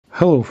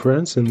Hello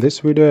friends, in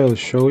this video I'll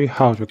show you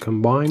how to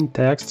combine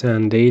text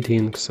and date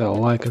in Excel.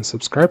 Like and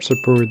subscribe,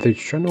 support this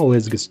channel.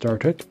 Let's get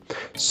started.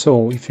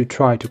 So if you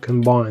try to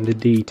combine the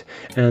date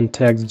and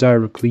text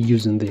directly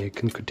using the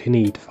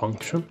concatenate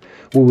function,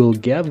 we will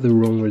get the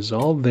wrong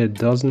result that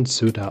doesn't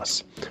suit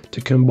us. To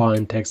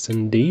combine text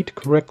and date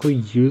correctly,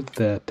 use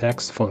the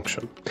text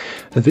function.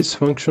 This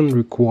function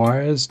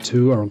requires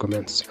two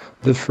arguments.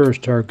 The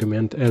first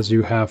argument, as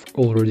you have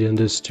already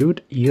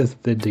understood, is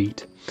the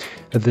date.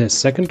 The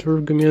second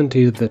argument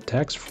is the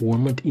text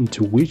format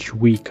into which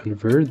we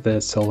convert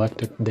the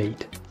selected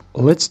date.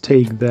 Let's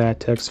take the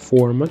text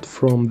format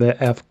from the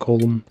F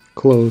column,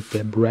 close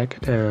the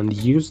bracket, and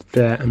use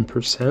the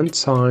ampersand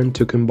sign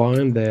to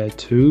combine the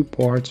two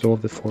parts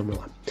of the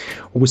formula.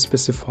 We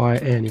specify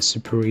any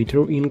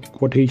separator in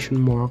quotation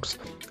marks,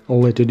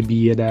 let it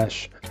be a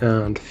dash,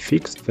 and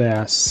fix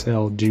the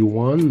cell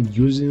G1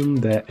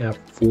 using the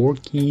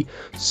F4 key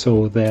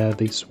so that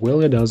this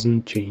value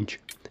doesn't change,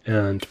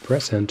 and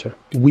press enter.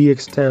 We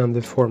extend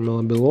the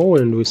formula below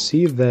and we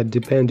see that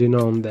depending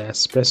on the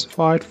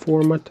specified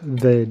format,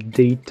 the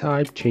date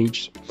type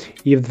changes.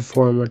 If the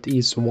format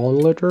is one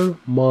letter,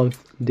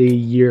 month, day,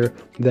 year,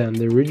 then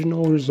the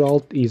original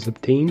result is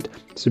obtained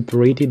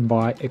separated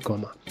by a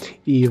comma.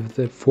 If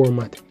the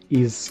format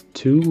is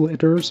two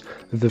letters,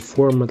 the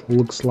format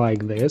looks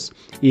like this.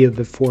 If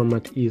the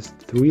format is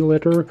three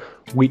letters,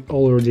 we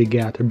already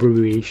get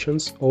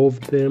abbreviations of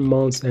the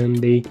months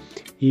and day.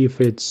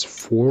 If it's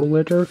four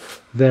letters,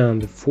 then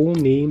the full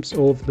names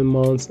of the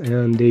months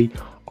and day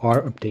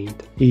are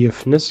obtained.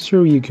 If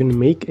necessary, you can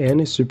make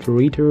any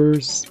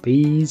separator,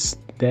 space,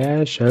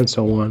 dash, and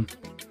so on.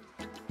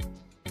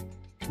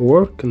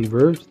 Or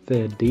convert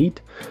the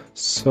date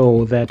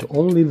so that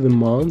only the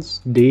month,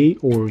 day,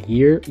 or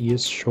year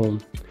is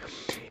shown.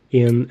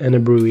 In an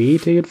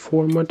abbreviated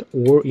format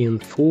or in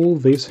full,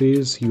 this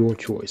is your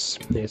choice.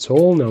 That's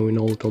all. Now we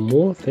know a little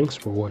more. Thanks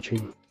for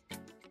watching.